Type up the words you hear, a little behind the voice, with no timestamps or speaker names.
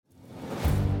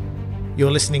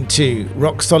You're listening to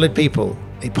Rock Solid People,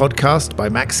 a podcast by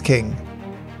Max King.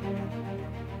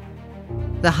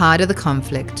 The harder the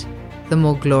conflict, the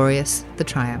more glorious the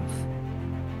triumph.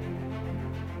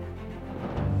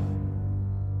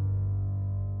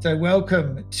 So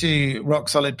welcome to Rock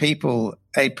Solid People,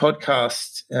 a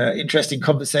podcast, interesting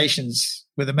conversations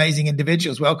with amazing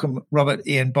individuals. Welcome, Robert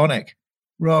Ian Bonek.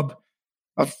 Rob,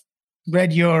 I've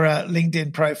read your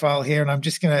LinkedIn profile here, and I'm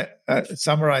just going to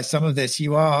summarize some of this.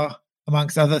 You are,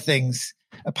 amongst other things,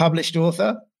 a published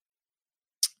author,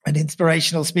 an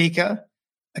inspirational speaker,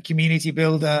 a community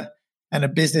builder, and a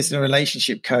business and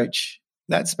relationship coach.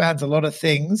 That spans a lot of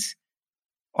things.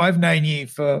 I've known you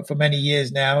for many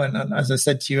years now, and as I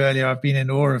said to you earlier, I've been in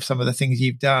awe of some of the things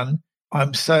you've done.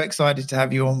 I'm so excited to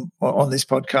have you on this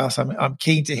podcast. I'm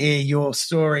keen to hear your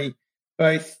story,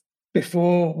 both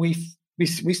before we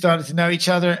started to know each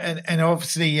other, and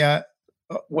obviously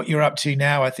what you're up to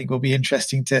now. I think will be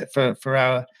interesting for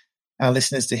our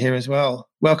listeners to hear as well.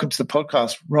 Welcome to the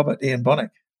podcast, Robert Ian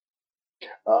Bonek.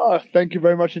 Thank you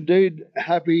very much indeed.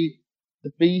 Happy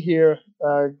to be here.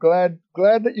 Glad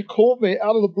that you called me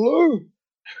out of the blue.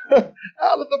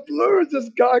 Out of the blue is this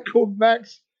guy called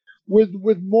Max with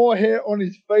more hair on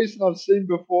his face than I've seen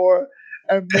before,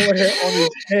 and more hair on his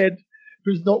head,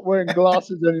 who's not wearing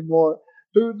glasses anymore.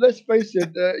 Who, let's face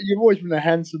it, you've always been a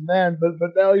handsome man, but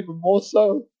now even more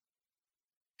so.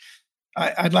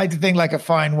 I'd like to think like a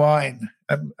fine wine.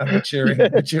 I'm maturing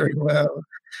well.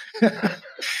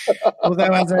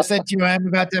 Although, as I said to you, I am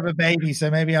about to have a baby,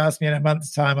 so maybe ask me in a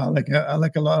month's time. I'll look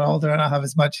a lot older, and I'll have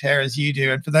as much hair as you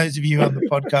do. And for those of you on the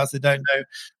podcast that don't know,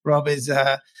 Rob is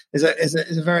a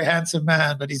very handsome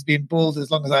man, but he's been bald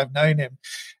as long as I've known him.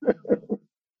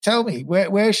 Tell me,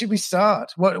 where should we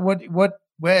start?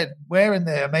 Where in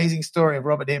the amazing story of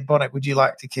Robert Ian Bonek would you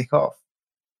like to kick off?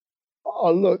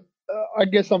 Oh, look, I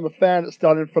guess I'm a fan that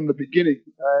started from the beginning,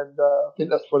 and I think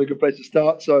that's probably a good place to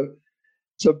start. So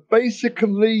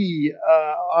basically,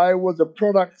 I was a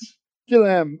product, still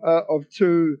am, of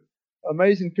two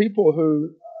amazing people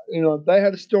who, they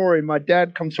had a story. My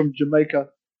dad comes from Jamaica.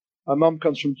 My mum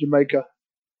comes from Jamaica.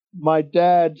 My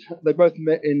dad, they both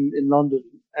met in London.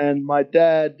 And my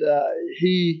dad,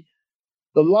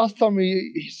 the last time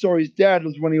he saw his dad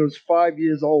was when he was 5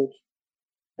 years old.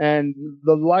 And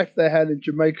the life they had in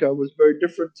Jamaica was very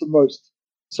different to most.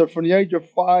 So from the age of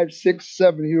 5, 6,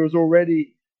 7, he was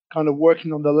already kind of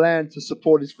working on the land to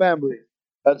support his family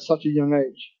at such a young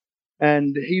age.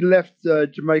 And he left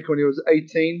Jamaica when he was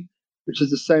 18, which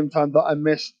is the same time that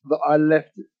I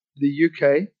left the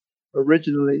UK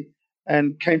originally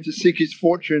and came to seek his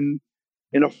fortune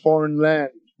in a foreign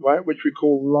land, right, which we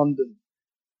call London.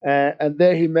 And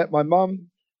there he met my mum.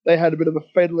 They had a bit of a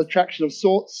fatal attraction of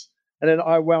sorts. And then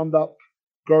I wound up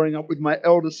growing up with my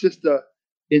elder sister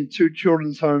in two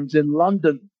children's homes in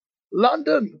London.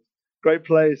 London! Great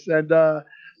place. And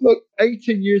look,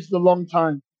 18 years is a long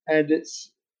time. And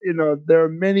it's, there are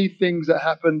many things that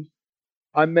happened.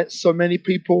 I met so many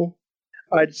people.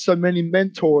 I had so many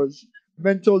mentors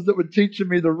that were teaching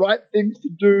me the right things to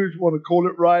do, if you want to call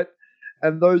it right.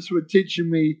 And those who were teaching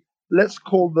me, let's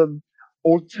call them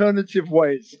alternative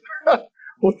ways.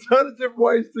 Alternative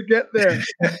ways to get there.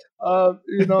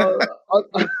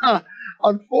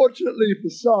 Unfortunately for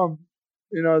some,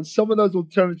 some of those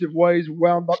alternative ways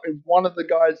wound up in one of the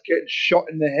guys getting shot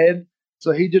in the head,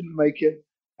 so he didn't make it,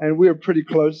 and we were pretty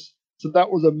close. So that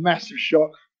was a massive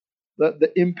shock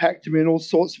that impacted me in all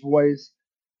sorts of ways.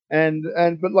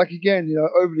 But like again,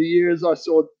 over the years, I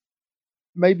saw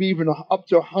maybe even up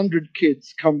to 100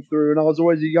 kids come through, and I was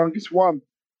always the youngest one.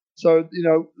 So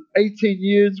 18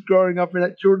 years growing up in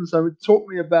that children's home, it taught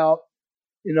me about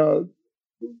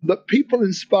that people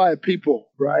inspire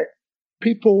people, right?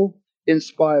 People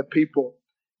inspire people.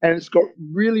 And it's got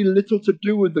really little to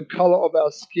do with the color of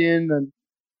our skin and,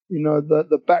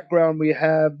 the background we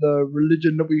have, the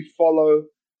religion that we follow,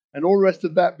 and all the rest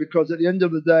of that, because at the end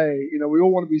of the day, we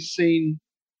all want to be seen,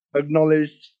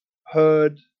 acknowledged,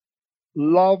 heard,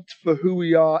 loved for who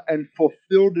we are, and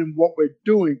fulfilled in what we're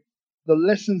doing. The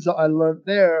lessons that I learned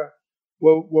there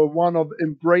were one of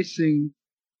embracing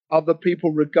other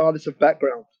people regardless of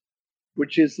background,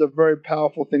 which is a very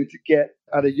powerful thing to get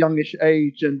at a youngish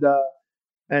age. And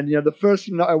the first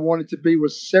thing that I wanted to be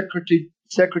was Secretary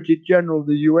General of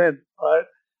the UN. Right?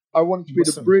 I wanted to be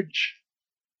Awesome.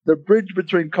 the bridge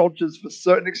between cultures for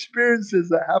certain experiences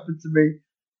that happened to me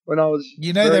when I was.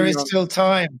 There is still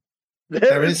time.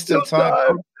 There is still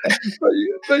time.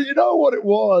 But you know what it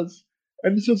was,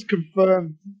 and this was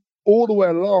confirmed all the way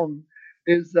along,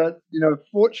 is that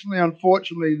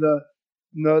unfortunately,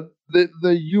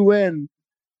 the UN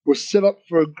was set up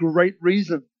for a great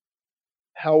reason.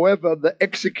 However, the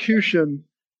execution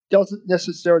doesn't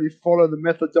necessarily follow the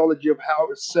methodology of how it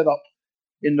was set up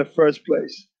in the first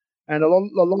place. And a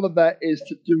lot of that is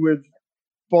to do with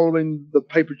following the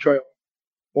paper trail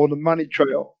or the money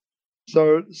trail.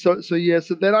 So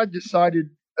then I decided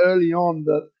early on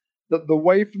that the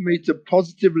way for me to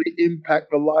positively impact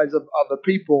the lives of other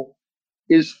people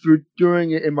is through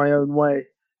doing it in my own way.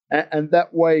 And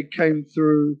that way came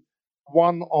through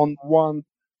one-on-one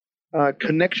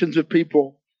connections with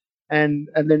people, and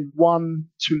then one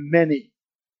to many.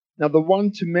 Now, the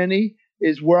one to many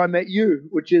is where I met you,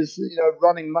 which is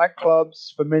running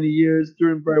nightclubs for many years,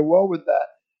 doing very well with that.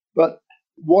 But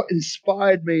what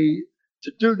inspired me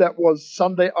to do that was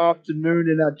Sunday afternoon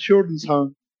in our children's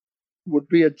home would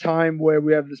be a time where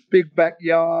we have this big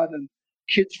backyard and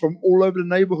kids from all over the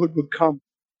neighborhood would come,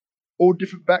 all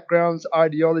different backgrounds,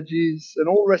 ideologies, and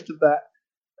all the rest of that.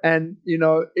 And,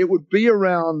 it would be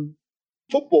around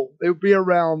football. It would be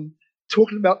around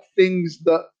talking about things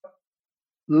that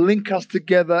link us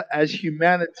together as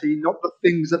humanity, not the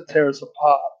things that tear us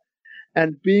apart.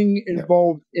 And being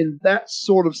involved in that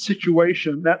sort of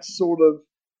situation, that sort of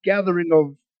gathering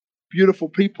of beautiful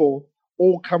people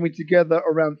all coming together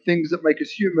around things that make us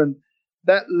human,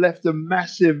 that left a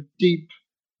massive, deep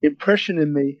impression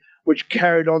in me, which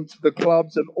carried on to the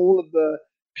clubs, and all of the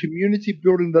community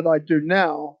building that I do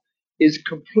now is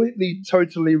completely,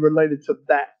 totally related to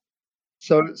that.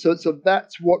 So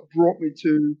that's what brought me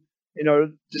to,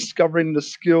 discovering the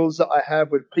skills that I have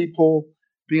with people,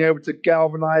 being able to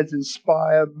galvanize,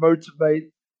 inspire,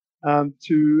 motivate,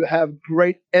 to have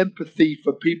great empathy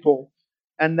for people.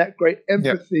 And that great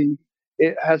empathy,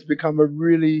 it has become a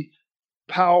really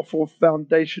powerful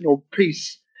foundational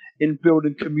piece in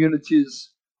building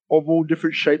communities of all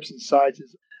different shapes and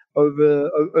sizes over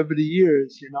the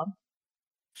years,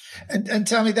 And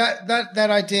tell me that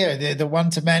idea, the one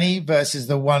to many versus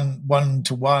the one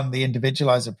to one, the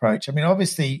individualized approach. I mean,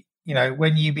 obviously,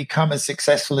 when you become as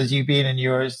successful as you've been in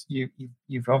yours,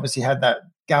 you've obviously had that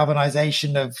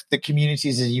galvanization of the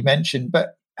communities, as you mentioned.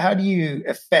 But how do you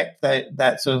affect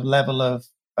that sort of level of,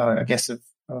 I guess, of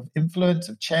influence,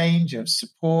 of change, of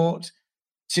support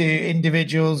to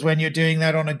individuals when you're doing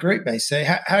that on a group basis? So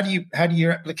how do you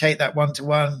replicate that one to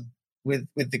one with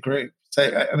the group?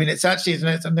 So, I mean, it's actually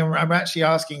something I'm actually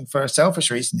asking for a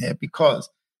selfish reason here, because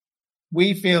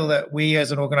we feel that we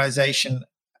as an organization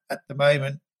at the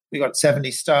moment, we got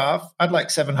 70 staff. I'd like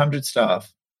 700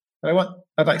 staff. But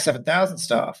I'd like 7,000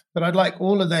 staff. But I'd like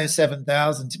all of those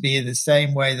 7,000 to be in the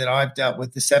same way that I've dealt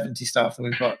with the 70 staff that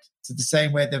we've got. So the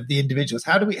same way that the individuals.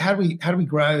 How do we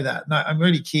grow that? And I'm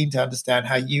really keen to understand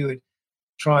how you would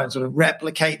try and sort of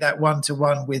replicate that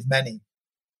one-to-one with many.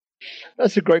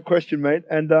 That's a great question, mate.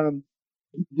 And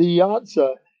the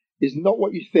answer is not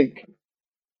what you think.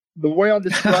 The way I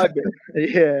describe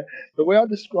it, the way I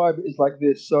describe it is like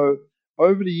this. So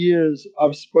over the years,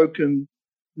 I've spoken.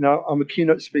 Now I'm a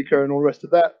keynote speaker and all the rest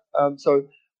of that. So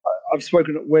I've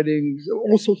spoken at weddings,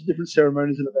 all sorts of different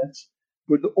ceremonies and events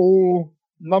with all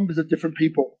numbers of different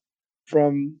people,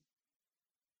 from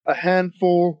a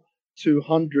handful to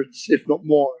hundreds, if not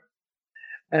more.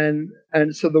 And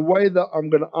so the way that I'm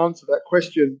going to answer that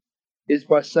question is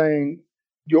by saying,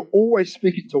 you're always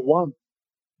speaking to one.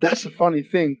 That's a funny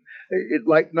thing.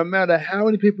 Like, no matter how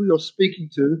many people you're speaking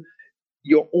to,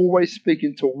 you're always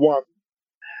speaking to one.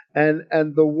 And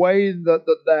the way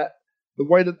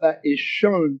that is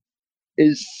shown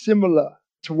is similar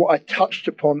to what I touched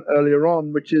upon earlier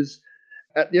on, which is,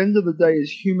 at the end of the day, as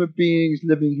human beings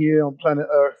living here on planet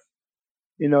Earth,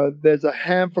 there's a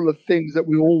handful of things that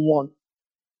we all want,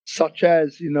 such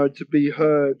as, to be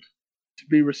heard, to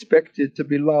be respected, to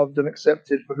be loved and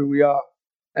accepted for who we are,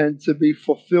 and to be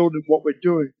fulfilled in what we're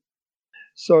doing.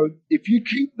 So if you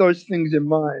keep those things in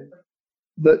mind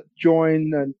that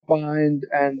join and bind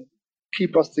and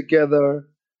keep us together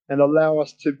and allow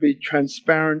us to be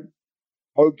transparent,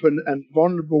 open, and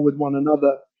vulnerable with one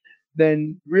another,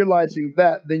 then realizing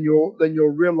that, then you'll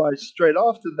realize straight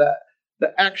after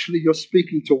that actually you're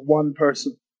speaking to one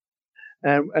person.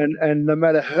 And no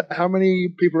matter how many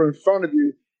people are in front of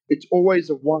you, it's always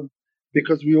a one,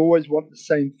 because we always want the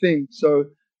same thing. So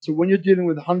when you're dealing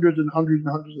with hundreds and hundreds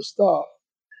and hundreds of staff,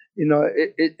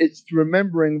 it's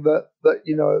remembering that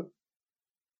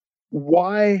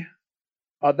why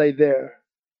are they there?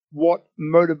 What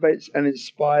motivates and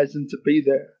inspires them to be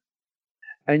there?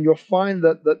 And you'll find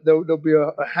that there'll be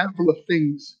a handful of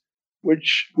things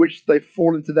which they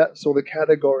fall into that sort of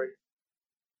category.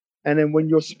 And then when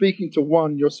you're speaking to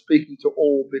one, you're speaking to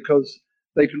all, because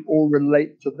they can all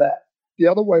relate to that. The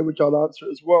other way which I'll answer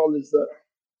as well is that,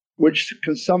 which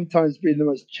can sometimes be the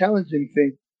most challenging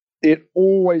thing, it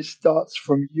always starts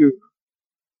from you.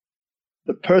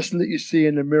 The person that you see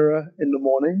in the mirror in the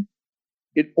morning,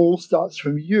 it all starts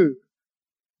from you.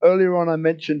 Earlier on, I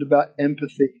mentioned about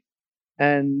empathy.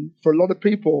 And for a lot of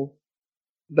people,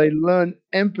 they learn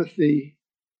empathy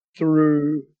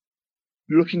through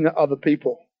looking at other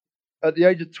people. At the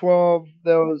age of 12,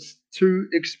 there was two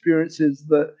experiences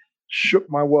that shook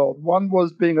my world. One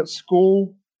was being at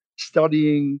school,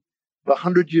 studying the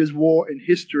 100 Years' War in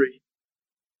history.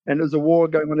 And there's a war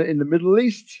going on in the Middle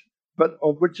East, but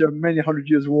of which there are many 100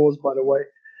 Years' Wars, by the way.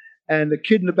 And the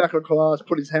kid in the back of the class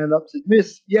put his hand up and said,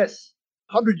 Miss, yes,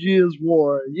 100 Years'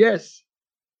 War, yes.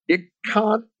 It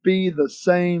can't be the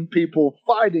same people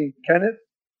fighting, can it?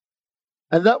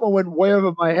 And that one went way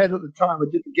over my head at the time. I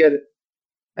didn't get it.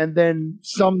 And then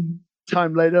some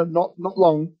time later, not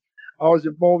long, I was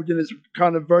involved in this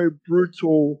kind of very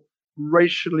brutal,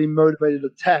 racially motivated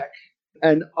attack.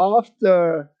 And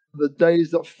after the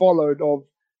days that followed of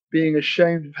being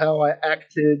ashamed of how I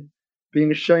acted,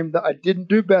 being ashamed that I didn't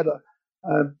do better,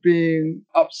 being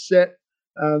upset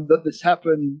that this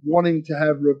happened, wanting to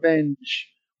have revenge,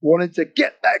 wanting to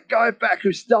get that guy back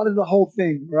who started the whole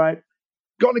thing, right?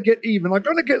 Got to get even. I'm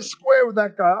going to get square with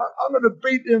that guy. I'm going to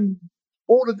beat him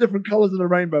all the different colors of the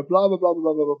rainbow, blah, blah, blah,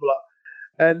 blah, blah, blah,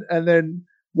 blah. And then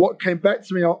what came back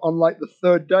to me on like the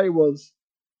third day was,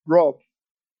 Rob,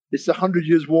 it's 100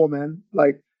 Years' War, man.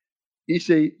 Like, you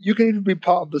see, you can either be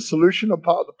part of the solution or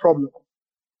part of the problem.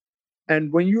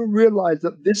 And when you realize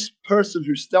that this person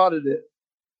who started it,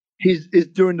 is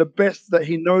doing the best that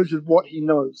he knows with what he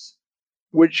knows,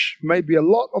 which may be a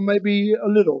lot or maybe a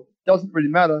little, doesn't really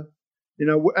matter, you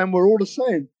know, and we're all the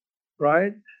same,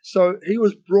 right? So he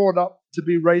was brought up to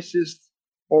be racist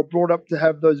or brought up to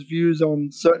have those views on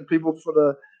certain people for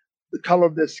the color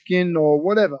of their skin or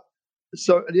whatever.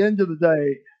 So at the end of the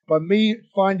day, by me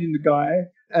finding the guy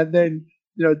and then,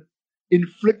 you know,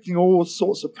 inflicting all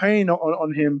sorts of pain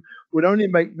on him would only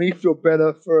make me feel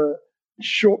better for a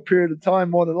short period of time,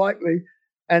 more than likely.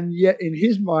 And yet in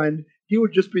his mind, he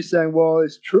would just be saying, well,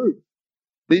 it's true.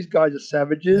 These guys are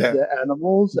savages. Yeah. They're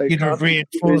animals. They can't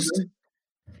reinforced.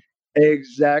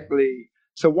 Exactly.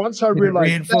 So once I realized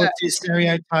reinforce his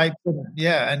stereotypes,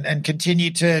 and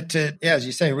continue to as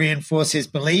you say, reinforce his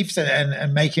beliefs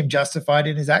and make him justified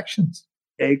in his actions.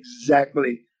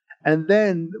 Exactly. And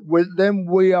then we're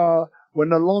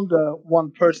no longer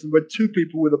one person. We're two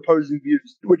people with opposing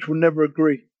views, which will never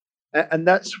agree. And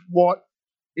that's what,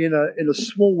 in a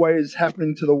small way, is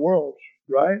happening to the world,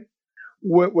 right?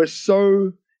 We're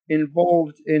so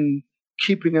involved in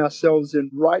keeping ourselves in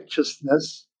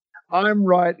righteousness. I'm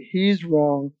right, he's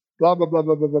wrong, blah, blah, blah,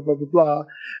 blah, blah, blah, blah, blah, blah,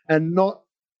 and not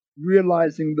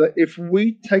realizing that if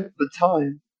we take the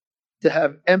time to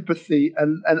have empathy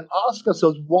and ask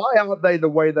ourselves, why are they the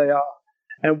way they are?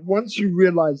 And once you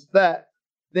realize that,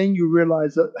 then you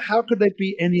realize that how could they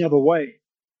be any other way?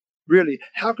 Really,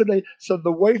 how could they? So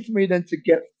the way for me then to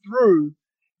get through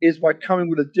is by coming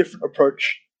with a different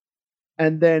approach.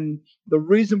 And then the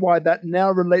reason why that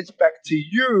now relates back to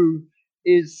you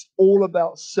is all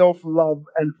about self-love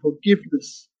and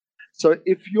forgiveness. So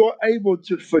if you're able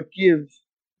to forgive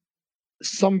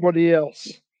somebody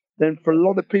else, then for a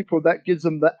lot of people, that gives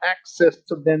them the access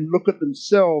to then look at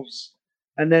themselves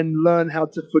and then learn how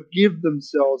to forgive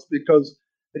themselves. Because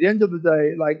at the end of the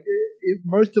day,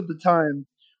 most of the time,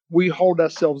 we hold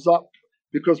ourselves up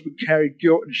because we carry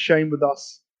guilt and shame with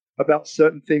us about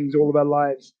certain things all of our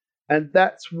lives. And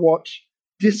that's what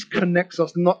disconnects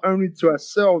us not only to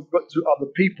ourselves, but to other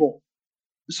people.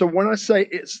 So when I say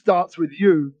it starts with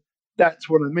you, that's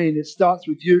what I mean. It starts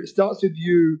with you. It starts with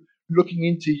you looking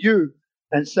into you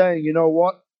and saying, you know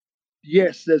what?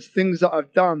 Yes, there's things that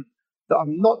I've done that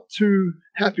I'm not too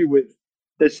happy with.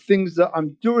 There's things that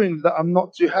I'm doing that I'm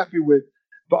not too happy with.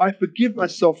 But I forgive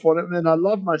myself for it, and I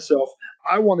love myself.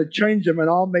 I want to change them, and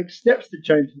I'll make steps to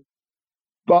change them.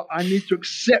 But I need to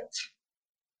accept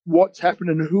what's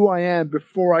happening and who I am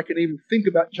before I can even think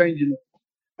about changing it.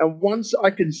 And once I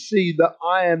can see that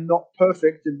I am not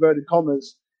perfect, inverted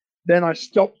commas, then I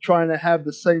stop trying to have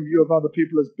the same view of other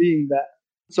people as being that.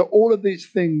 So all of these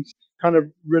things kind of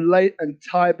relate and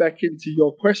tie back into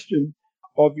your question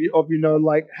of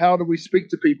like, how do we speak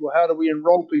to people? How do we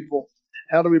enroll people?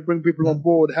 How do we bring people on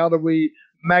board? How do we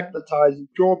magnetize and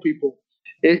draw people?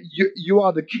 You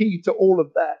are the key to all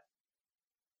of that.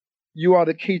 You are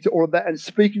the key to all of that. And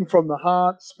speaking from the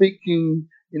heart, speaking,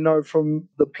 from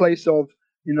the place of,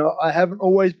 I haven't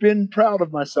always been proud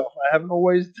of myself. I haven't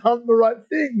always done the right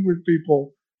thing with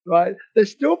people, right?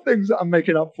 There's still things that I'm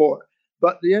making up for.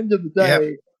 But at the end of the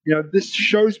day, this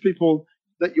shows people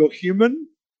that you're human.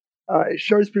 It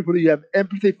shows people that you have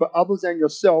empathy for others and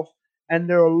yourself. and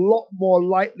they're a lot more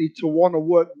likely to want to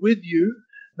work with you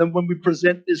than when we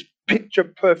present this picture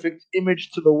perfect image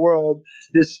to the world,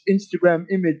 this Instagram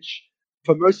image,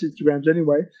 for most Instagrams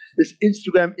anyway, this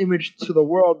Instagram image to the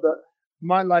world that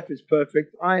my life is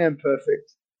perfect, I am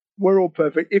perfect, we're all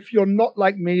perfect. If you're not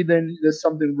like me, then there's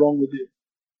something wrong with you.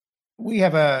 We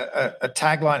have a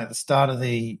tagline at the start of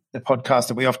the podcast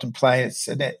that we often play.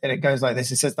 And it goes like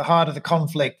this. It says, the harder the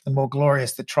conflict, the more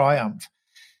glorious the triumph.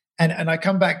 And I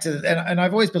come back to, and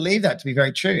I've always believed that to be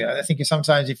very true. I think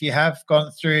sometimes if you have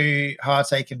gone through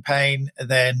heartache and pain,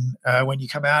 then when you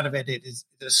come out of it,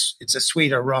 it's a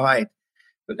sweeter ride.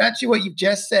 But actually what you've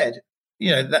just said,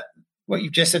 that what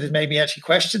you've just said has made me actually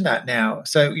question that now.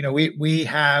 So, we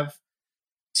have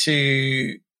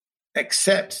to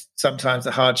accept sometimes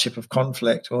the hardship of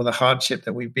conflict or the hardship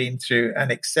that we've been through,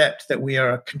 and accept that we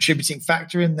are a contributing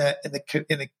factor in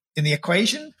the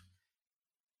equation.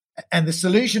 And the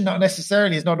solution not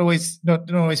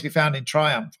always be found in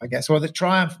triumph, I guess, or the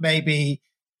triumph may be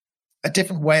a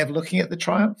different way of looking at the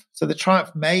triumph. So the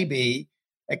triumph may be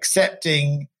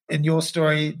accepting in your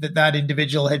story that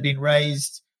individual had been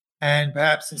raised, and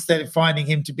perhaps instead of finding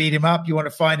him to beat him up, you want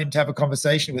to find him to have a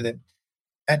conversation with him.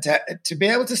 And to be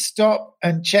able to stop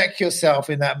and check yourself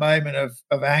in that moment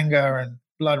of anger and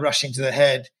blood rushing to the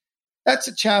head, that's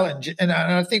a challenge. And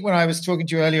I think when I was talking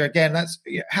to you earlier, again, that's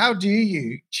how do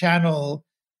you channel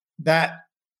that?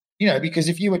 Because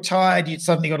if you were tired, you'd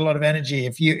suddenly got a lot of energy.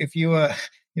 If you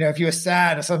were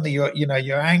sad, or suddenly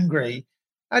you're angry.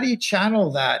 How do you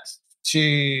channel that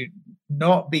to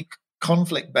not be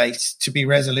conflict based, to be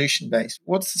resolution based?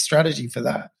 What's the strategy for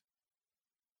that?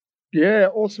 Yeah,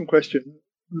 awesome question.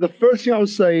 The first thing I would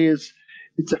say is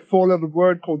it's a four-letter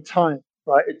word called time,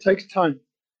 right? It takes time,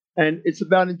 and it's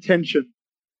about intention,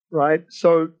 right?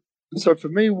 So for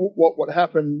me, what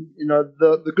happened,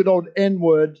 the good old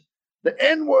N-word,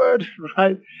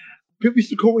 right? People used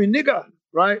to call me nigger,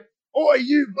 right? Oh,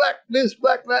 you black this,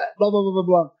 black that, blah, blah, blah, blah,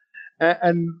 blah.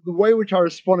 And the way which I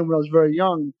responded when I was very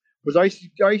young was I used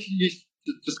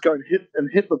to just go and hit them,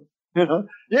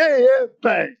 yeah,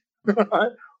 bang,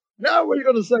 right? Now what are you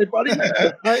going to say, buddy?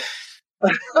 Right?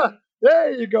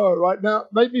 There you go. Right now,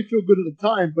 made me feel good at the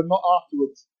time, but not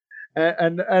afterwards.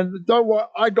 And don't worry,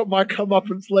 I got my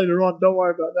comeuppance later on. Don't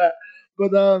worry about that.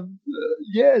 But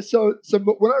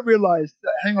but when I realized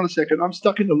that, hang on a second, I'm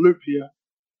stuck in a loop here,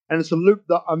 and it's a loop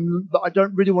that I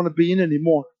don't really want to be in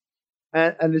anymore.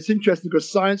 And it's interesting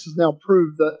because science has now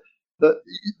proved that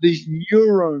these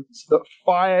neurons that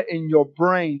fire in your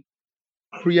brain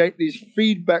create these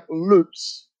feedback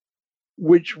loops,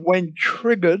 which when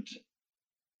triggered,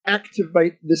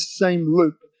 activate this same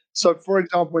loop. So, for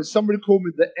example, when somebody called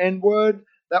me the N-word,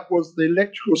 that was the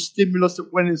electrical stimulus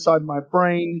that went inside my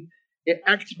brain. It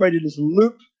activated this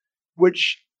loop,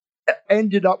 which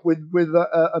ended up with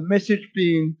a message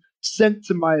being sent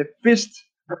to my fist,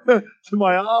 to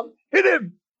my arm. Hit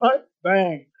him! Right?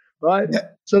 Bang! Right? Yeah.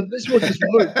 So this was this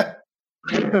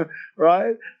loop.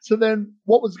 Right? So then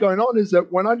what was going on is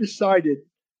that when I decided,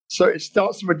 so it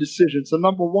starts from a decision. So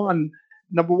number one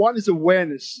is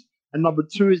awareness, and number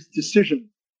two is decision.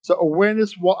 So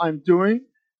awareness, what I'm doing,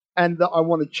 and that I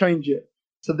want to change it.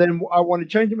 So then I want to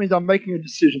change it means I'm making a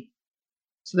decision.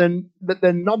 So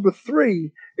then number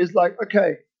three is like,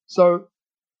 okay, so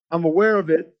I'm aware of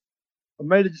it. I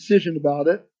made a decision about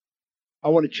it. I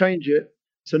want to change it.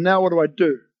 So now what do I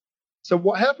do? So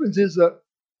what happens is that,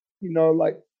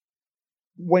 like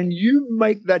when you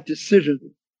make that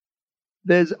decision,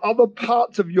 there's other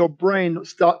parts of your brain that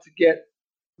start to get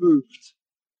moved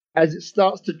as it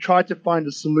starts to try to find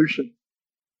a solution.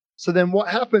 So then what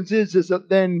happens is that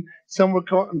then someone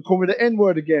would call me the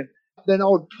N-word again. Then I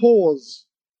would pause,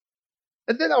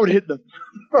 and then I would hit them.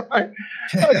 Right?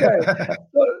 Okay.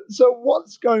 So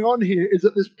what's going on here is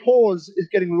that this pause is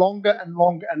getting longer and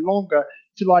longer and longer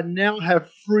till I now have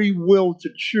free will to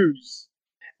choose.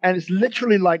 And it's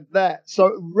literally like that.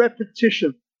 So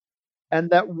repetition,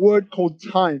 and that word called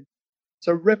time.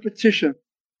 So repetition.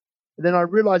 And then I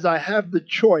realized I have the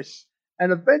choice.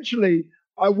 And eventually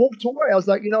I walked away. I was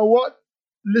like, you know what?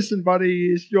 Listen,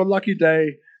 buddy, it's your lucky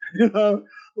day.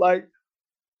 Like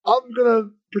I'm going to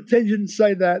pretend you didn't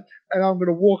say that, and I'm going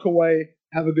to walk away.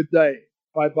 Have a good day.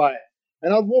 Bye-bye.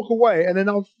 And I'd walk away, and then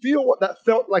I'd feel what that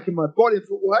felt like in my body. I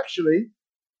thought, well, actually,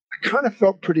 I kind of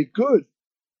felt pretty good,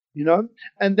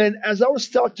 And then as I would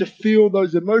start to feel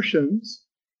those emotions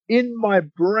in my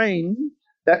brain,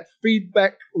 that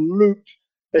feedback loop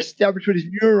established with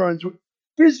these neurons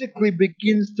physically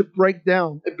begins to break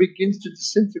down. It begins to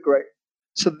disintegrate.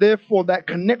 So therefore, that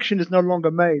connection is no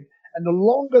longer made. And the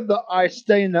longer that I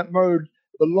stay in that mode,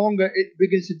 the longer it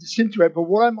begins to disintegrate. But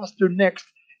what I must do next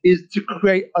is to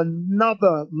create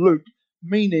another loop.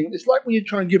 Meaning, it's like when you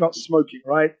try and give up smoking,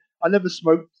 right? I never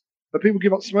smoked, but people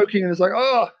give up smoking and it's like,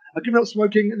 oh, I give up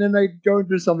smoking, and then they go and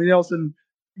do something else and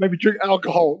maybe drink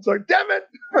alcohol. It's like, damn it.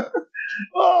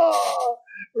 Oh,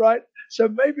 right. So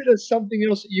maybe there's something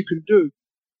else that you can do.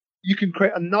 You can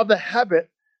create another habit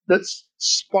that's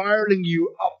spiraling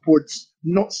you upwards,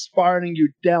 not spiraling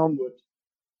you downward.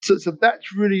 So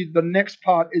that's really the next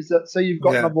part, is that, say you've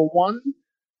got number one,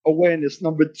 awareness.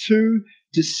 Number two,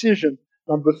 decision.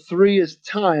 Number three is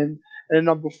time. And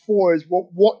number four is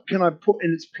what can I put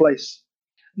in its place?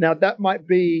 Now, that might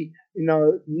be,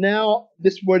 now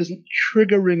this word isn't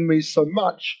triggering me so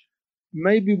much.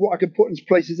 Maybe what I can put in its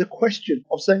place is a question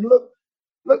of saying, look,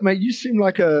 mate, you seem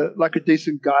like a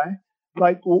decent guy.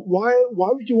 Like, why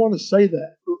would you want to say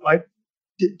that? Like,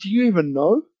 do you even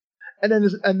know? And then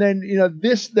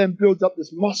this then builds up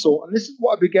this muscle. And this is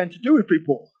what I began to do with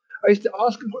people. I used to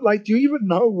ask them, like, do you even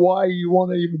know why you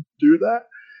want to even do that?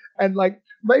 And like,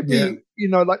 maybe,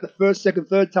 like the first, second,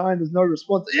 third time, there's no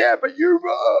response. Yeah, but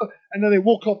and then they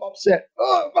walk off upset.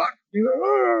 Oh, fuck,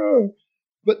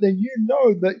 But then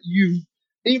that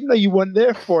even though you weren't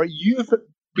there for it, you've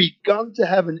begun to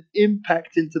have an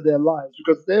impact into their lives,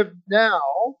 because they've now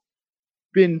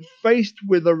been faced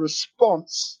with a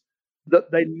response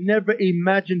that they never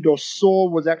imagined or saw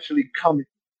was actually coming.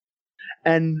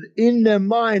 And in their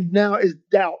mind now is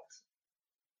doubt,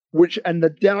 and the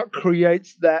doubt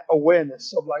creates that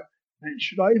awareness of like, man,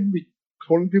 should I even be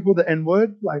calling people the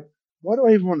N-word? Like, why do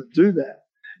I even want to do that?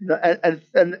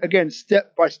 And again,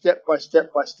 step by step by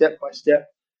step by step by step,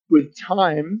 with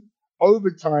time,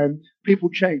 over time, people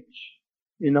change.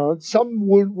 Some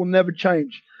will never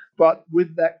change, but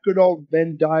with that good old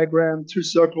Venn diagram, two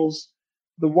circles,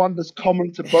 the one that's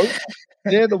common to both,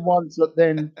 they're the ones that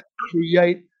then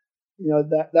create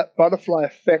that butterfly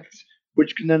effect,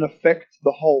 which can then affect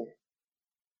the whole.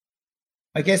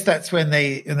 I guess that's when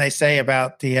they say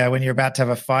about the when you're about to have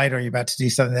a fight or you're about to do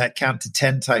something, that count to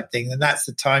 10 type thing, then that's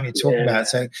the time you're talking about.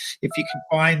 So if you can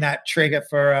find that trigger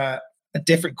for a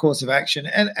different course of action,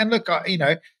 and look,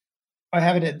 I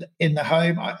have it in the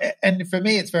home, and for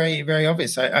me, it's very, very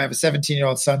obvious. I have a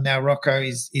 17-year-old son now, Rocco.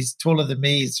 He's taller than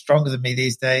me, he's stronger than me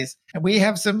these days, and we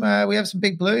have some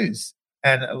big blues,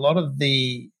 and a lot of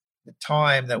the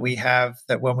time that we have,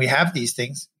 that when we have these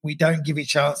things, we don't give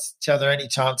each other any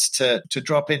chance to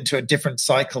drop into a different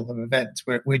cycle of events.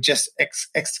 We're just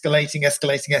escalating,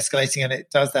 and it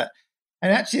does that.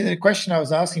 And actually, the question I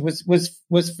was asking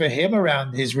was for him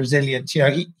around his resilience.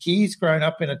 He's grown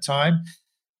up in a time.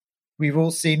 We've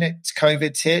all seen it.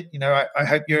 COVID's hit. I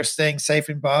hope you're staying safe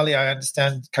in Bali. I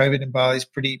understand COVID in Bali is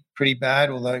pretty bad,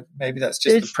 although maybe that's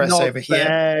just the press over here.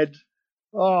 Bad.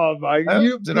 Oh my!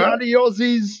 You bloody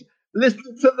Aussies! Listen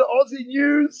to the Aussie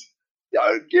news.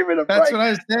 Don't give it a break. That's what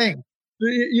I was saying.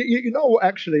 You know what?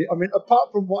 Actually, I mean,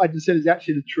 apart from what I just said is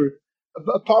actually the truth.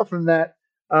 But apart from that,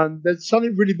 there's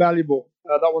something really valuable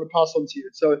that I want to pass on to you.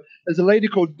 So there's a lady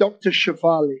called Dr.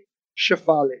 Shefali.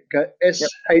 Okay?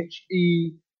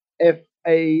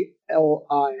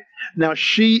 Shefali. Now,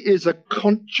 she is a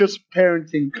conscious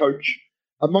parenting coach,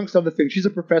 amongst other things. She's a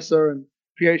professor and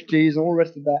PhDs and all the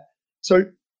rest of that. So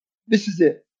this is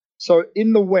it. So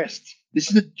in the West, this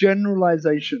is a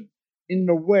generalization. In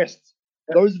the West,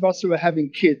 those of us who are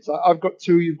having kids, I've got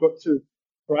two, you've got two,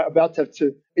 right? About to have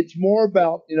two. It's more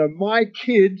about, my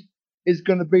kid is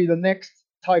going to be the next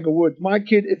Tiger Woods. My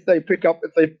kid, if they look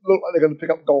like they're going to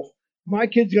pick up golf. My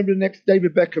kid's going to be the next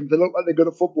David Beckham. They look like they're good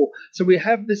at football. So we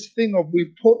have this thing of,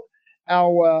 we put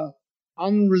our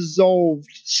unresolved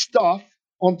stuff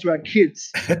onto our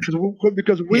kids because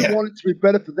we want it to be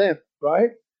better for them,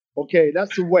 right? Okay,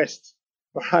 that's the West.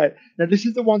 All right. Now, this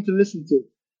is the one to listen to.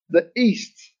 The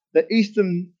East, the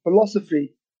Eastern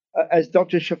philosophy, as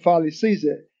Dr. Shefali sees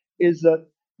it, is that,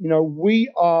 we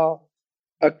are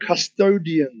a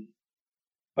custodian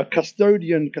of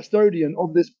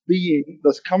this being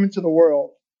that's come into the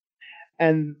world.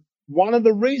 And one of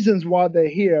the reasons why they're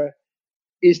here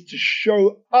is to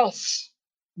show us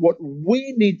what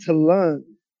we need to learn.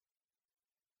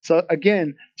 So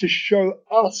again, to show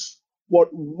us what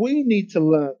we need to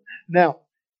learn. Now,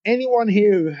 anyone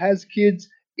here who has kids,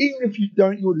 even if you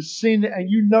don't, you would have seen it and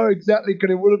you know exactly,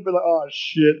 because it would have been like, oh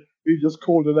shit, we just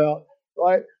called it out,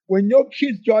 right? When your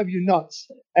kids drive you nuts,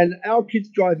 and our kids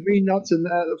drive me nuts, and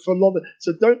for a lot of,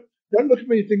 so don't look at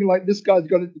me thinking like this guy's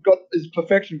got his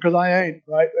perfection, because I ain't,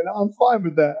 right? And I'm fine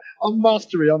with that. I'm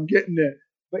mastery. I'm getting there.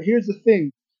 But here's the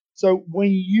thing. So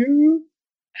when you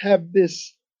have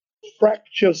this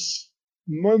fractious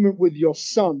moment with your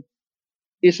son,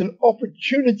 it's an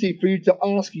opportunity for you to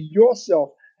ask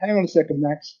yourself, hang on a second,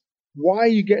 Max, Why are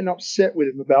you getting upset with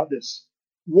him about this?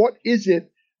 What is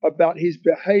it about his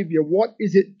behavior? What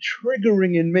is it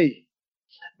triggering in me?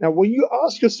 Now, when you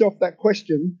ask yourself that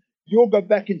question, you'll go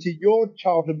back into your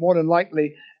childhood more than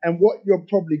likely, and what you'll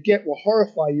probably get will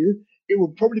horrify you. It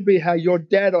will probably be how your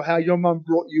dad or how your mum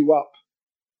brought you up.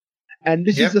 And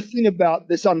this is the thing about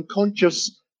this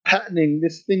unconscious patterning,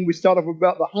 this thing we start off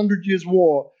about the 100 Years'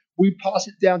 War. We pass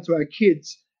it down to our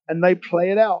kids, and they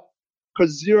play it out.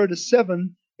 Because 0 to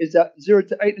 7 is that 0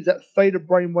 to 8 is that theta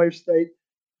brainwave state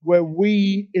where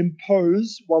we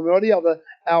impose, one way or the other,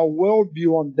 our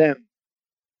worldview on them.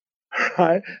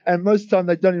 Right? And most of the time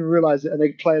they don't even realize it and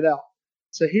they play it out.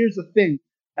 So here's the thing.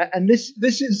 And this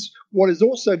is what is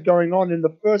also going on in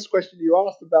the first question you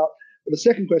asked about, or the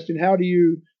second question, how do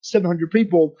you 700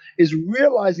 people, is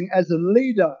realizing as a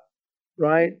leader,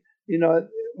 right? You know,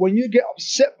 when you get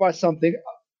upset by something,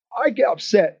 I get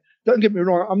upset. Don't get me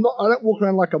wrong. I don't walk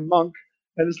around like a monk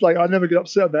and it's like I never get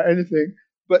upset about anything.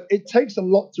 But it takes a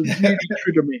lot to really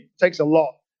trigger me. It takes a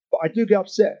lot. But I do get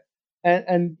upset.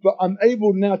 But I'm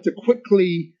able now to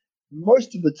quickly,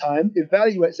 most of the time,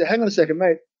 evaluate, say, hang on a second,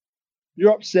 mate.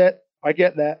 You're upset. I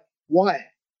get that. Why?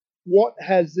 What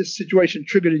has this situation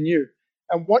triggered in you?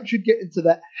 And once you get into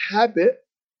that habit,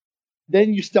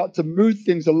 then you start to move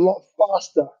things a lot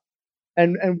faster.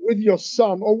 And with your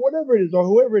son or whatever it is, or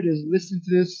whoever it is listening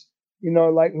to this, you know,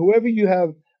 like whoever you have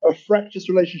a fractious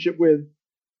relationship with,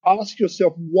 ask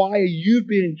yourself, why are you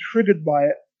being triggered by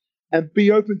it? And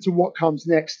be open to what comes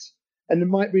next. And it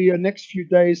might be your next few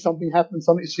days, something happens,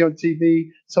 something you see on TV,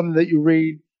 something that you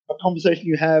read, a conversation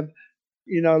you have,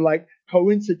 you know, like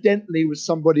coincidentally with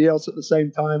somebody else at the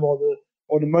same time, or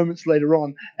the moments later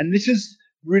on. And this is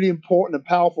really important and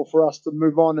powerful for us to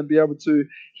move on and be able to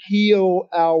heal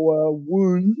our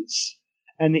wounds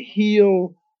and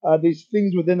heal these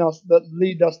things within us that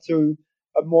lead us to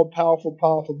a more powerful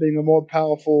path of being a more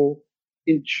powerful,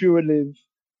 intuitive,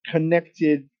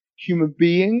 connected human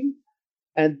being,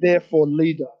 and therefore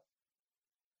leader.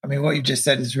 I mean, what you just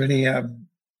said is really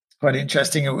quite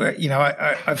interesting. You know,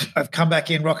 I've come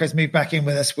back in. Rocco's moved back in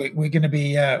with us. We're going to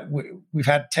be. We've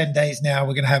had 10 days now.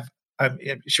 We're going to have. I'm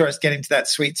sure it's getting to that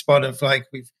sweet spot of like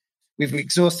we've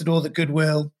exhausted all the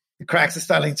goodwill. The cracks are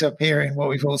starting to appear in what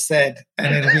we've all said,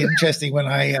 and it'll be interesting when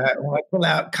I pull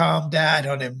out calm dad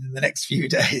on him in the next few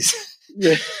days.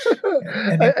 Yeah,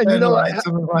 and you know, I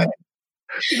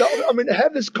mean,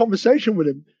 have this conversation with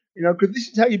him. You know, because this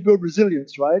is how you build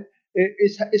resilience, right?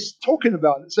 It's talking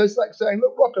about it. So it's like saying,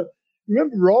 look, Rocco,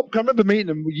 remember Rob? I remember meeting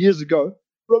him years ago.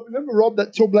 Remember Rob,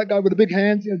 that tall black guy with the big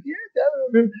hands? He goes, yeah, I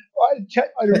remember. I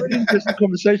had a really interesting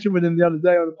conversation with him the other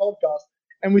day on a podcast,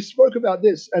 and we spoke about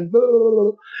this. And blah, blah, blah,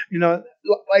 blah. You know,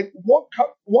 like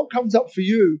what comes up for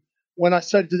you when I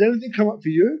said, does anything come up for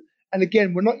you? And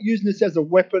again, we're not using this as a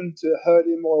weapon to hurt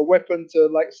him or a weapon to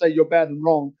like say you're bad and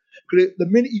wrong. Because the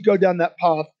minute you go down that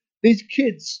path, these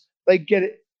kids, they get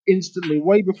it instantly,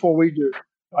 way before we do,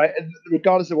 right? And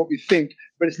regardless of what we think.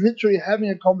 But it's literally having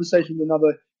a conversation with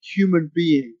another human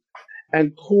being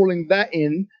and calling that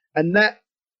in, and that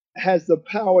has the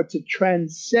power to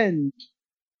transcend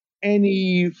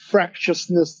any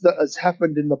fractiousness that has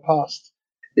happened in the past.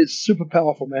 It's super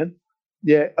powerful, man.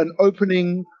 Yeah, an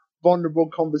opening, vulnerable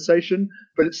conversation,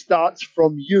 but it starts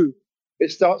from you.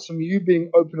 It starts from you being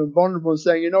open and vulnerable and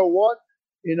saying, you know what?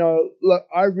 You know, look,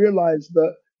 I realize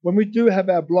that when we do have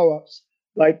our blow-ups,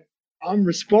 like, I'm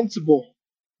responsible,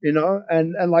 you know,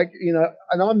 and like, you know,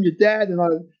 and I'm your dad, and I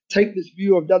take this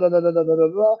view of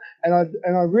da-da-da-da-da-da-da, and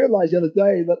I realized the other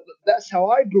day that that's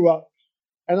how I grew up,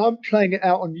 and I'm playing it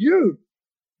out on you.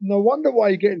 No wonder why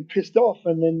you're getting pissed off,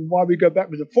 and then why we go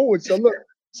backwards and forwards. So look,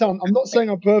 son, I'm not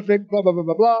saying I'm perfect, blah, blah, blah,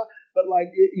 blah, blah, but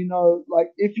like, you know, like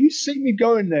if you see me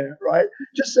going there, right,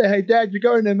 just say, hey, Dad, you're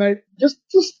going there, mate. Just,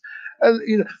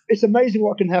 you know, it's amazing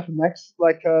what can happen, Max.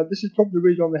 Like, this is probably the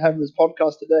reason why we're having this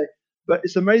podcast today. But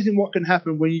it's amazing what can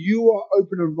happen when you are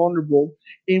open and vulnerable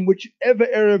in whichever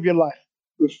area of your life,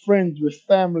 with friends, with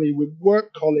family, with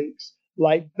work colleagues,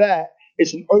 like that.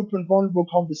 It's an open, vulnerable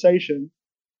conversation.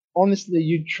 Honestly,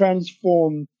 you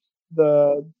transform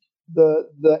the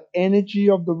energy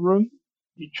of the room.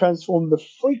 You transform the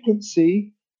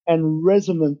frequency and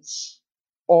resonance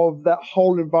of that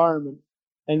whole environment.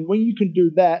 And when you can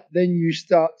do that, then you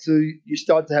start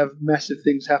to have massive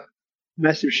things happen,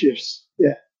 massive shifts.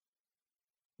 Yeah.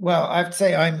 Well, I have to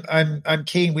say I'm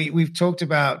keen. We've talked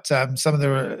about some of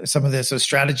the sort of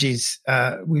strategies.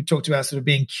 We've talked about sort of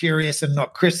being curious and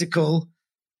not critical,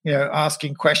 you know,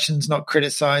 asking questions, not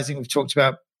criticizing. We've talked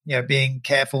about, you know, being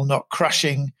careful, not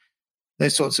crushing.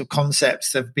 Those sorts of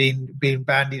concepts have been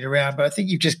bandied around, but I think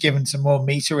you've just given some more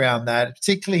meat around that,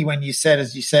 particularly when you said,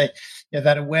 as you say,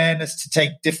 that awareness to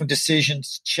take different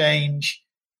decisions, to change,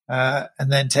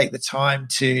 and then take the time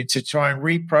to try and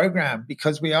reprogram,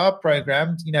 because we are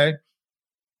programmed,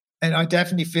 and I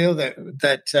definitely feel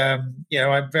that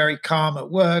I'm very calm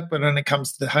at work, but when it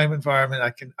comes to the home environment,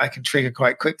 I can trigger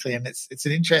quite quickly, and it's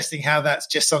an interesting how that's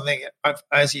just something.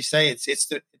 As you say,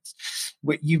 it's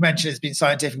what you mentioned. It's been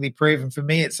scientifically proven. For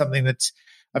me, it's something that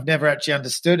I've never actually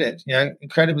understood it.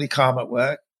 Incredibly calm at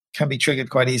work can be triggered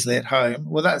quite easily at home.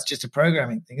 Well, that's just a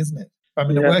programming thing, isn't it? If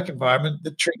I'm in a work environment,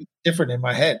 the trigger's different in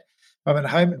my head. If I'm in a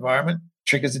home environment,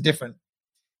 triggers are different.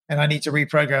 And I need to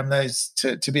reprogram those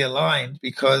to be aligned,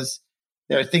 because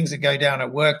there are things that go down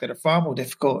at work that are far more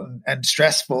difficult and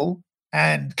stressful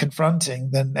and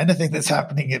confronting than anything that's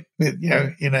happening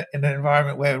in an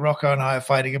environment where Rocco and I are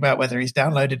fighting about whether he's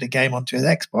downloaded a game onto his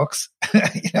Xbox.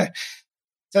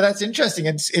 So that's interesting.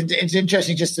 It's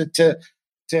interesting just to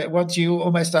once you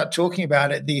almost start talking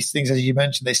about it, these things, as you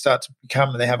mentioned, they start to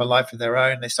become, they have a life of their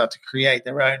own. They start to create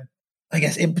their own, I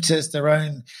guess, impetus, their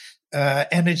own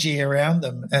energy around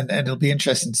them, and it'll be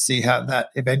interesting to see how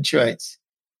that eventuates.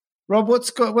 Rob,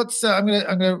 I'm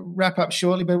going to wrap up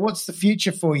shortly, but what's the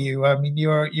future for you? I mean,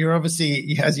 you're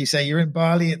obviously, as you say, you're in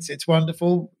Bali. It's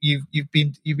wonderful. You've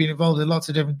been involved in lots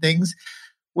of different things.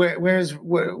 What's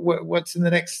in the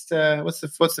next? What's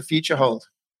the future hold?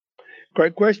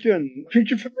 Great question.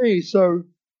 Future for me. So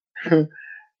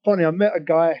funny. I met a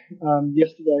guy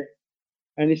yesterday,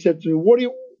 and he said to me, "What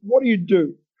do you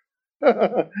do?"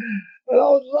 And I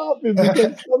was laughing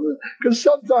because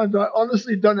sometimes I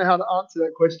honestly don't know how to answer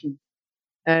that question.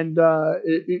 And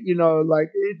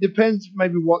it depends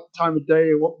maybe what time of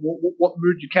day or what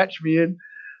mood you catch me in.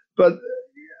 But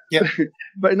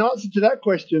but in answer to that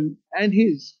question and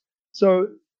his, so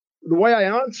the way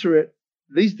I answer it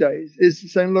these days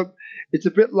is saying, look, it's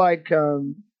a bit like a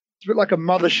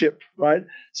mothership, right?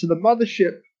 So the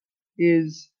mothership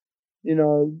is,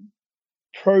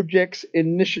 projects,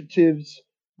 initiatives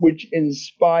which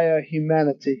inspire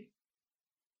humanity,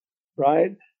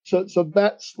 right? So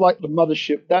that's like the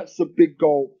mothership. That's the big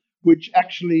goal, which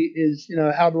actually is,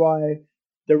 how do I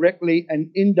directly and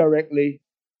indirectly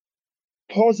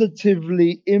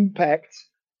positively impact,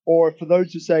 or for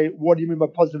those who say, what do you mean by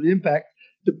positive impact?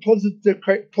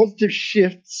 Create positive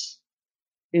shifts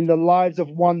in the lives of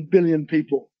 1 billion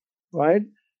people, right?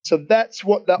 So that's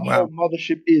what that whole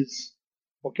mothership is.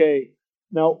 Okay.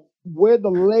 Now, where the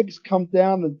legs come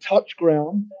down and touch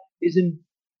ground is in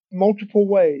multiple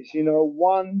ways.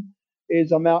 One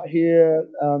is I'm out here,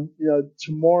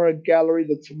 Temora Gallery,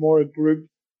 the Temora Group,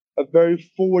 a very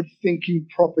forward-thinking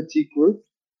property group.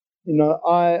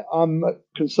 I'm a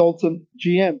consultant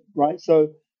GM, right?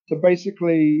 So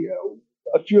basically,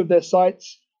 a few of their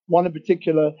sites, one in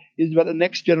particular, is about the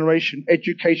next generation,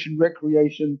 education,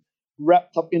 recreation,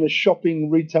 wrapped up in a shopping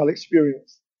retail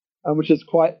experience, which is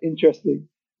quite interesting.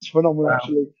 It's phenomenal,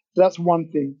 actually. So that's one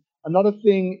thing. Another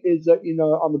thing is that,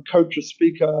 I'm a coach, a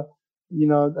speaker,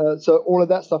 so all of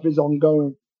that stuff is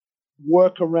ongoing.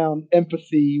 Work around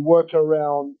empathy, work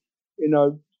around,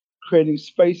 creating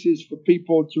spaces for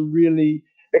people to really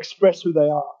express who they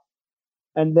are.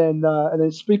 And then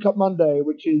Speak Up Monday,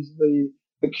 which is the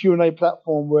Q&A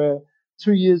platform where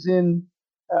 2 years in,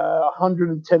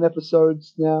 110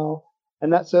 episodes now,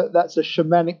 and that's a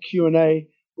shamanic Q&A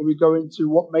where we go into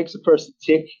what makes a person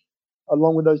tick,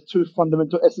 along with those two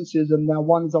fundamental essences. And now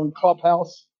one is on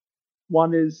Clubhouse,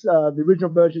 one is the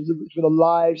original version with a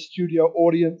live studio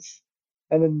audience,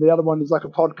 and then the other one is like a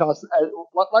podcast,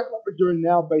 like what we're doing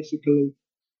now, basically.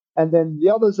 And then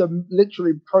the others are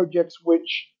literally projects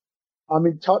which I'm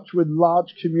in touch with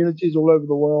large communities all over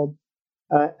the world,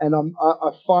 and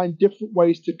I find different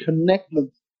ways to connect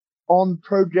them on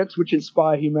projects which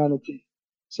inspire humanity.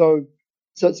 So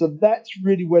that's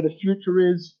really where the future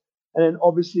is. And then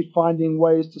obviously finding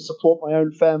ways to support my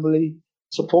own family,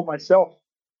 support myself,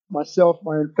 my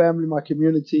own family, my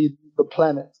community, the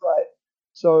planet, right?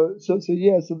 So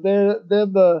they're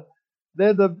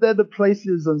the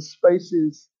places and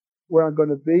spaces where I'm going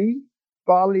to be.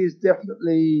 Bali is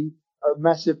definitely a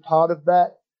massive part of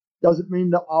that. Doesn't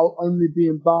mean that I'll only be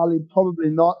in Bali. Probably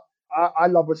not. I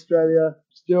love Australia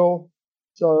still.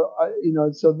 So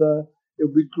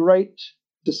it'll be great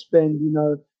to spend,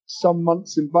 some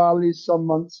months in Bali, some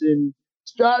months in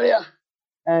Australia,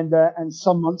 and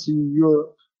some months in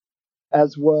Europe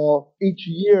as well each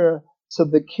year. So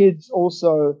the kids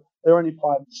also, they're only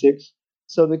 5 and 6.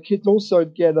 So the kids also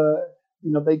get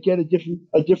they get a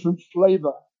different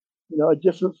flavor, a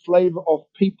different flavor of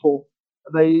people.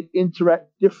 They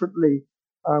interact differently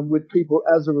with people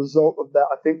as a result of that.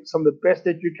 I think some of the best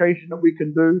education that we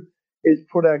can do is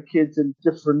put our kids in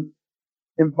different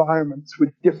environments with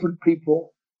different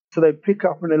people. So they pick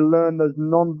up and they learn those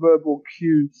non-verbal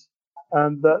cues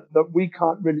that we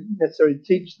can't really necessarily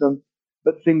teach them,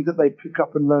 but things that they pick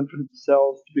up and learn for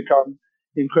themselves to become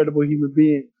incredible human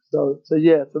beings. So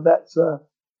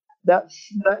that's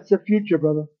the future,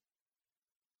 brother.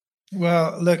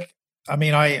 Well, look, I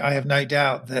mean, I have no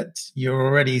doubt that you're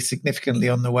already significantly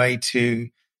on the way to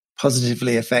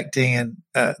positively affecting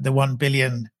the 1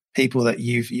 billion people that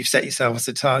you've set yourself as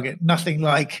a target. Nothing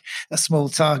like a small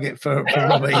target for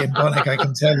Robert Ian Bonik, I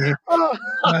can tell you.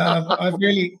 I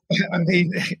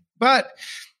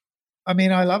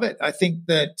love it. I think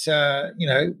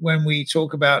that, when we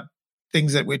talk about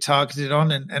things that we're targeted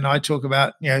on, and I talk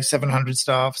about, 700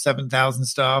 staff, 7,000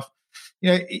 staff,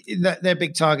 they're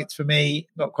big targets for me,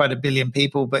 not quite 1 billion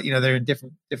people, but, they're in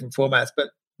different formats.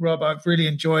 But Rob, I've really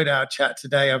enjoyed our chat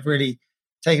today. I've really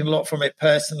taken a lot from it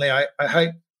personally. I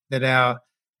hope that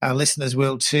our listeners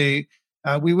will too.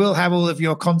 We will have all of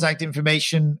your contact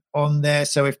information on there.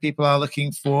 So if people are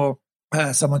looking for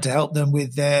someone to help them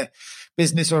with their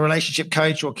business or relationship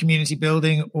coach or community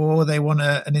building, or they want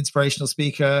an inspirational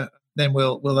speaker, then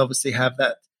we'll obviously have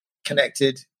that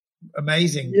connected.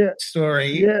 Amazing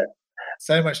story. Yeah.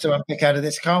 So much to unpick out of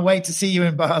this. Can't wait to see you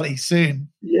in Bali soon.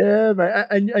 Yeah, mate.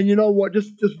 And you know what?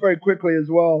 Just very quickly as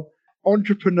well.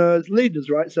 Entrepreneurs, leaders,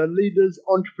 right? So leaders,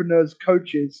 entrepreneurs,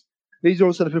 coaches. These are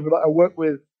also the people that I work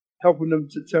with, helping them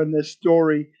to turn their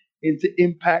story into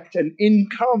impact and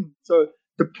income. So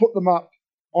to put them up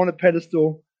on a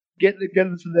pedestal, get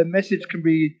them so their message can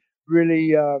be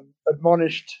really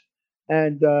admonished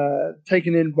and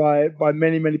taken in by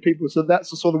many, many people. So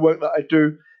that's the sort of work that I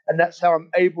do. And that's how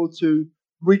I'm able to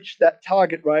reach that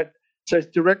target, right? So it's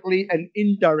directly and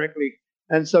indirectly.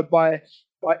 And so by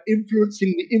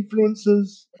influencing the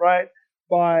influencers, right?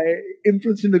 By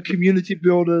influencing the community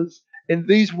builders, in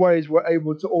these ways, we're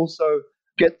able to also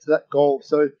get to that goal.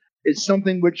 So it's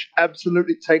something which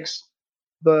absolutely takes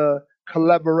the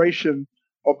collaboration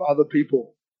of other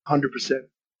people, 100%.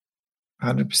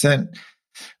 100%.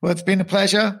 Well, it's been a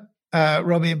pleasure.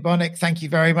 Robbie Ian Bonik, thank you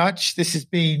very much. This has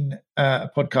been a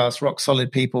podcast, Rock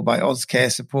Solid People by Ozcare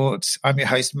Support. I'm your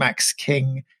host, Max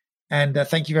King. And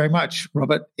thank you very much,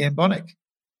 Robert Ian Bonik.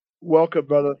 Welcome,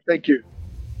 brother. Thank you.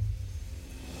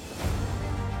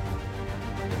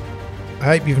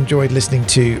 I hope you've enjoyed listening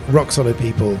to Rock Solid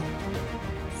People.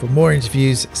 For more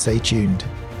interviews, stay tuned.